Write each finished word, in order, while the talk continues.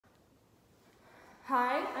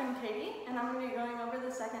Hi, I'm Katie, and I'm going to be going over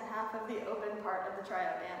the second half of the open part of the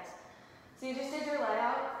tryout dance. So you just did your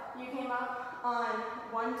layout, you came up on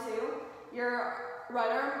 1, 2, your right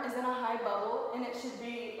arm is in a high bubble and it should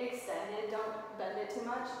be extended, don't bend it too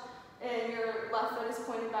much, and your left foot is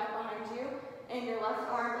pointed back behind you, and your left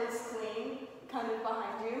arm is clean, kind of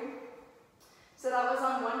behind you. So that was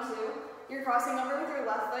on 1, 2. You're crossing over with your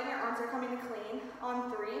left foot and your arms are coming to clean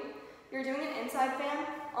on 3. You're doing an inside fan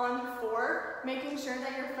on 4, making sure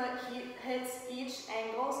that your foot hits each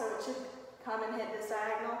angle, so it should come and hit this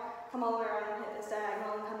diagonal, come all the way around and hit this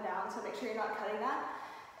diagonal and come down, so make sure you're not cutting that.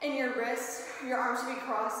 And your wrists, your arms should be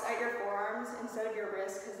crossed at your forearms instead of your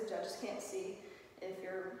wrists, because the judges can't see if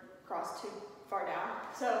you're crossed too far down.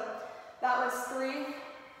 So that was 3,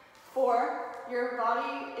 4. Your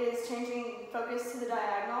body is changing focus to the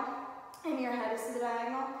diagonal, and your head is to the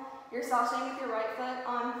diagonal. You're sashaying with your right foot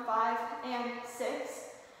on 5 and 6.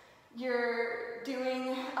 You're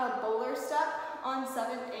doing a bowler step on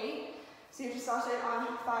 7, 8. So you just sashay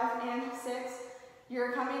on 5 and 6.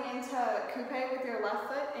 You're coming into coupe with your left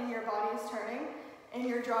foot and your body is turning. And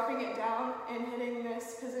you're dropping it down and hitting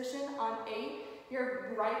this position on 8.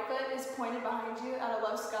 Your right foot is pointed behind you at a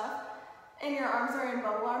low scuff. And your arms are in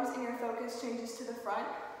bubble arms and your focus changes to the front.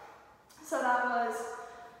 So that was,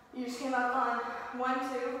 you just came up on 1,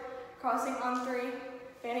 2, crossing on 3,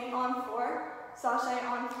 fanning on 4, sashay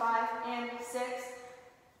on 5 and 6,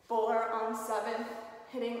 bowler on 7,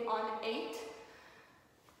 hitting on 8.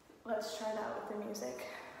 Let's try that with the music.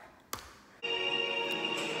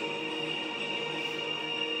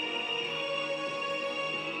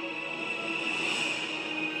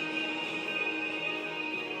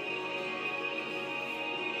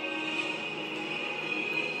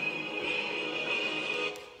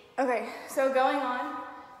 Okay, so going on,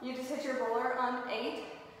 you just hit your bowler on 8.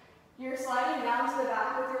 You're sliding down to the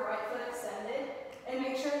back with your right foot extended, and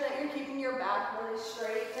make sure that you're keeping your back really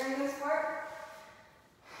straight during this part.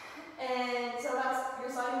 And so that's, you're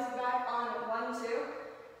sliding to the back on 1, 2.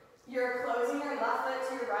 You're closing your left foot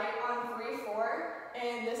to your right on 3, 4.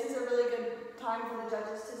 And this is a really good time for the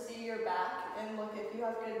judges to see your back and look if you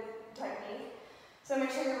have good technique. So make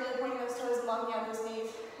sure you're really pointing those toes and locking out those knees,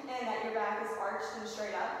 and that your back is arched and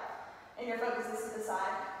straight up. And your focus is to the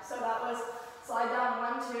side. So that was slide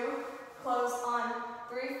down 1, 2, close on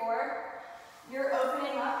 3, 4. You're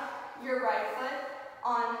opening up your right foot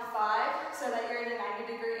on 5 so that you're at a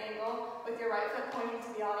 90-degree angle with your right foot pointing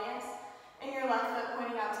to the audience and your left foot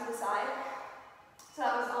pointing out to the side. So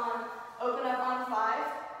that was on open up on 5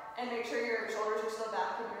 and make sure your shoulders are still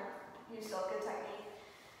back and you still have good technique.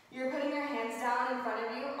 You're putting your hands down in front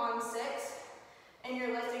of you on 6 and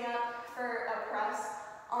you're lifting up for a press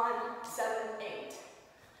on 7, 8.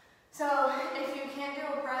 So if you can't do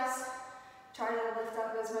a press, try to lift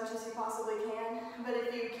up as much as you possibly can. But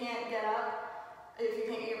if you can't get up, if you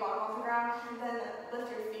can't get your bottom off the ground, then lift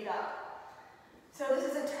your feet up. So this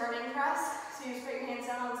is a turning press. So you just put your hands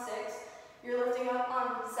down on 6. You're lifting up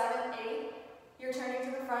on 7, 8. You're turning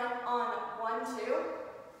to the front on 1, 2.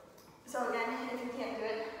 So again, if you can't do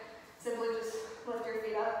it, simply just lift your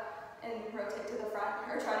feet up and rotate to the front,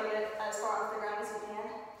 or try to get it as far off the ground as you can.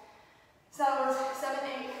 So that was 7,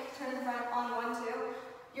 8, turn to the front on 1, 2.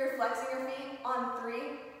 You're flexing your feet on 3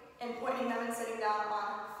 and pointing them and sitting down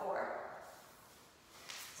on 4.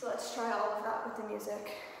 So let's try all of that with the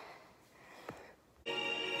music.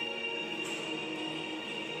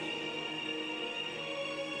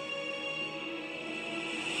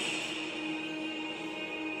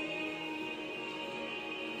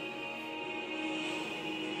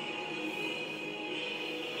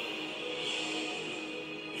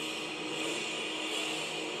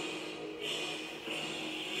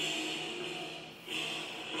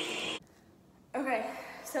 Okay,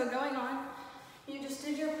 so going on, you just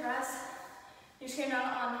did your press. You just came down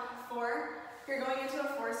on 4. You're going into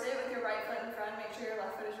a 4 sit with your right foot in front. Make sure your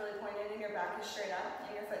left foot is really pointed and your back is straight up,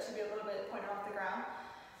 and your foot should be a little bit pointed off the ground.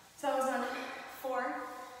 So that was on 4,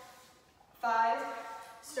 5.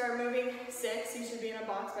 Start moving 6. You should be in a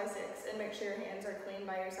box by 6, and make sure your hands are clean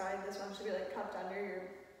by your side. This one should be like cupped under your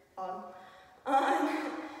bottom.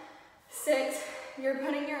 On 6, you're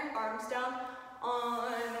putting your arms down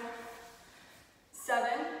on 7,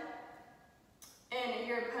 and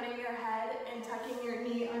you're putting your head and tucking your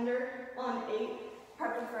knee under on 8,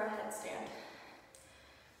 prepping for a headstand.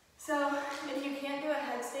 So if you can't do a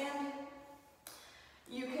headstand,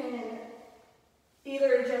 you can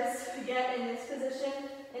either just get in this position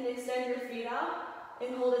and extend your feet out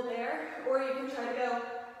and hold it there, or you can try to go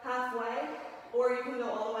halfway, or you can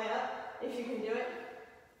go all the way up if you can do it.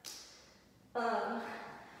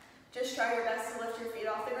 Just try your best to lift your feet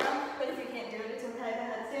off the ground, but if you can't do it, it's okay.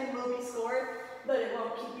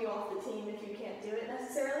 the team if you can't do it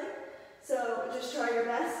necessarily. So just try your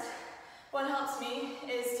best. What helps me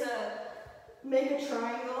is to make a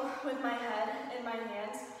triangle with my head and my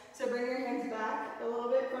hands. So bring your hands back a little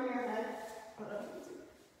bit from your head.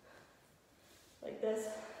 Like this.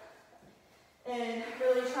 And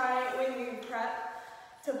really try when you prep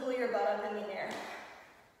to pull your butt up in the air.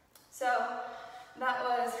 So that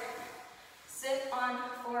was sit on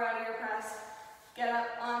 4 out of your press, get up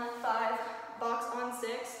on 5, box on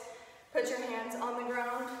 6, put your hands on the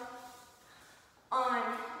ground. On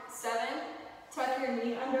 7, tuck your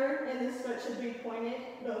knee under and this foot should be pointed,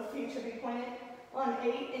 both feet should be pointed. On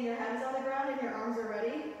 8, and your head is on the ground and your arms are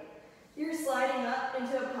ready. You're sliding up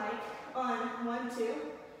into a pike on 1, 2,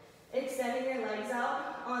 extending your legs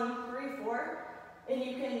out on 3, 4, and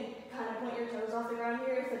you can kind of point your toes off the ground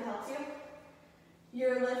here if it helps you.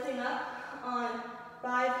 You're lifting up on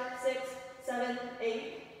 5, 6, 7,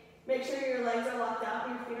 8. Make sure your legs are locked out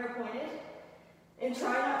and your feet are pointed. And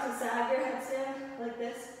try not to sag your headstand like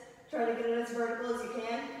this. Try to get it as vertical as you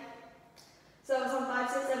can. So it's on 5,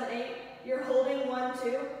 6, 7, 8. You're holding 1,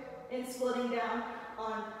 2, and splitting down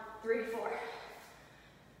on 3, 4.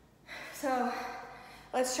 So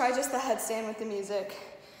let's try just the headstand with the music.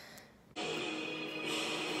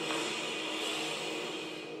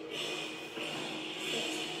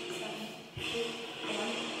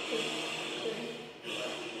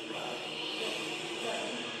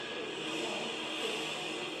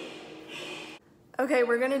 Okay,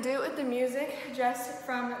 we're gonna do it with the music just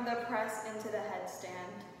from the press into the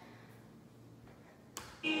headstand.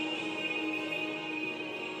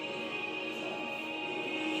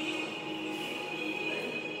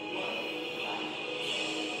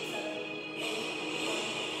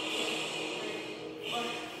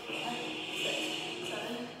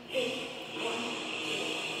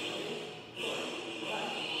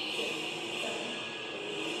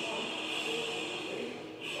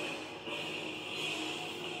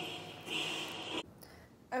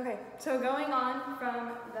 Okay, so going on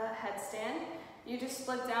from the headstand, you just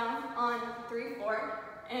split down on 3, 4,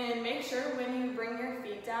 and make sure when you bring your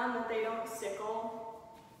feet down that they don't sickle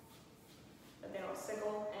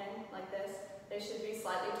in like this. They should be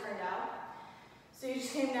slightly turned out. So you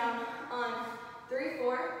just came down on 3,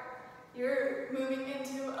 4. You're moving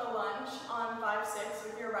into a lunge on 5, 6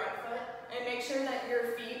 with your right foot, and make sure that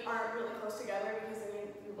your feet aren't really close together because then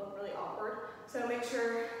you look really awkward. So make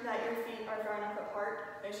sure that your feet are far enough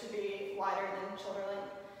apart. They should be wider than shoulder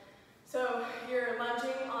length. So you're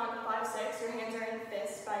lunging on 5, 6. Your hands are in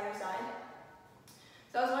fists by your side.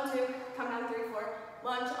 So that was 1, 2. Come down 3, 4.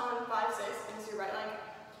 Lunge on 5, 6 into your right leg.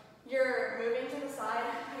 You're moving to the side,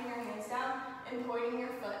 putting your hands down, and pointing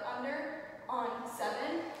your foot under on 7.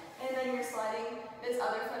 And then you're sliding this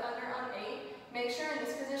other foot under on 8. Make sure in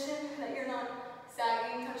this position that you're not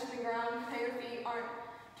sagging, touching the ground, that your feet aren't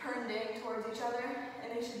turned in towards each other,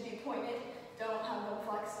 and they should be pointed. Don't have them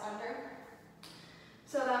flex under.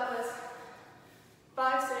 So that was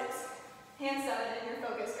 5, 6, hand 7, and your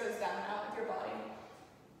focus goes down now with your body.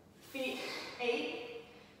 Feet 8.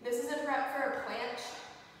 This is a prep for a planche.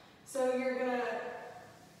 So you're gonna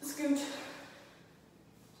scooch.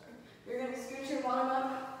 You're gonna scooch your bottom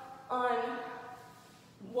up on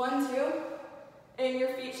 1, 2, and your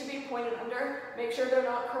feet should be pointed under. Make sure they're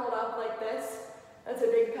not curled up like this. That's a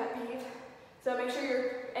big pet peeve. So make sure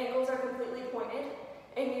your ankles are completely pointed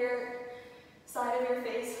and your side of your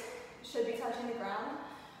face should be touching the ground.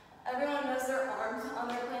 Everyone does their arms on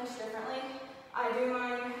their planche differently. I do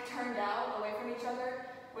mine turned out away from each other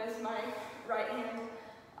with my right hand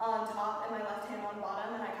on top and my left hand on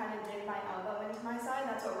bottom, and I kind of dig my elbow into my side.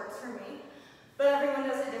 That's what works for me. But everyone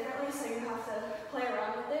does it differently, so you have to play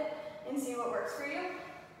around with it and see what works for you.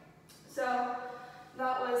 So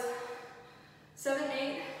that was 7,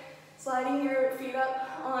 8, sliding your feet up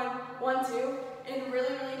on 1, 2, and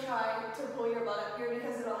really, really try to pull your butt up here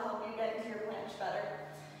because it'll help you get into your planche better.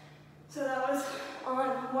 So that was on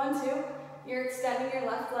 1, 2, you're extending your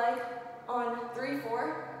left leg on 3,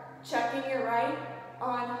 4, checking your right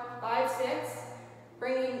on 5, 6,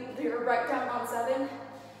 bringing your right down on 7,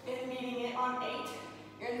 and meeting it on 8.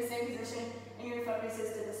 You're in the same position, and your focus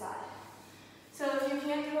is to the side. So if you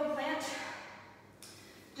can't do a planche,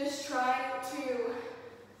 just try to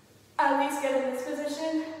at least get in this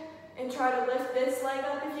position and try to lift this leg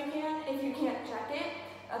up if you can. If you can't check it,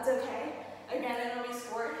 that's okay. Again, it'll be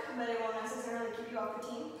scored, but it won't necessarily keep you off the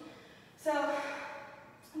team. So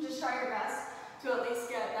just try your best to at least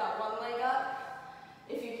get that one leg up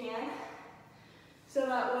if you can. So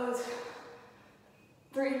that was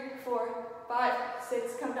 3, 4, 5,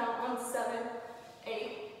 6, come down on 7,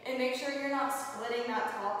 8. And make sure you're not splitting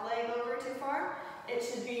that top leg over too far. it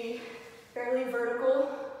should be fairly vertical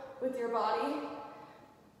with your body.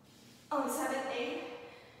 On 7, 8,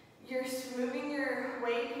 you're moving your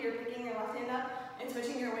weight, you're picking your left hand up and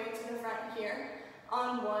switching your weight to the front here.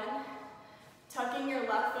 On 1, tucking your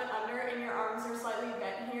left foot under and your arms are slightly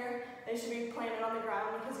bent here. They should be planted on the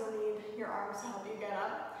ground because you'll need your arms to help you get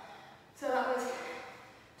up. So that was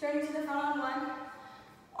turning to the front on 1,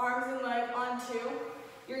 arms and leg on 2.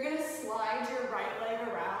 You're gonna slide your right leg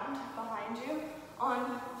around behind you.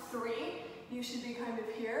 On 3, you should be kind of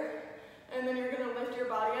here. And then you're gonna lift your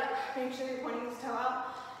body up, make sure you're pointing this toe out,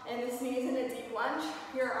 and this knee is in a deep lunge.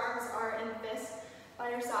 Your arms are in fists by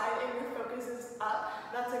your side and your focus is up.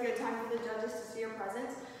 That's a good time for the judges to see your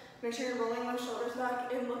presence. Make sure you're rolling those shoulders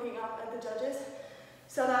back and looking up at the judges.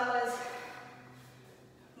 So that was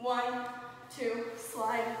 1, 2,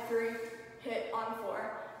 slide, 3, hit on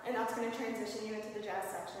 4. And that's gonna transition you into the jazz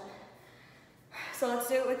section. So let's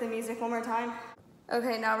do it with the music one more time.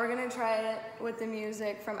 Okay, now we're gonna try it with the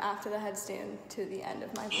music from after the headstand to the end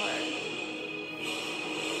of my part.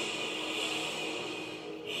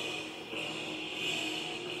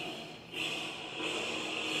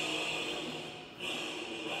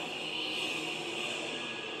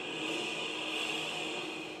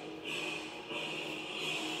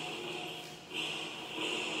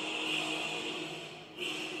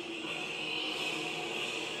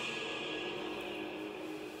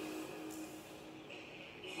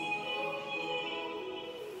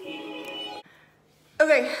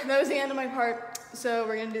 Okay, that was the end of my part, so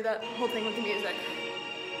we're gonna do that whole thing with the music.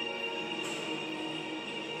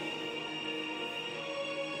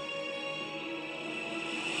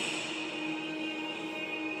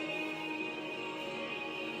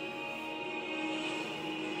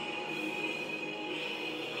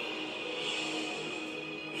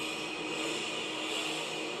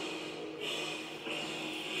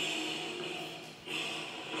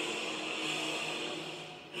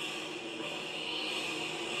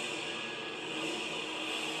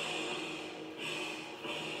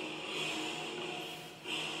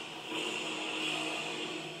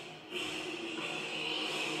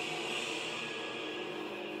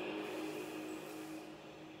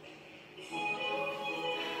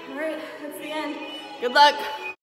 All right, that's the end. Good luck.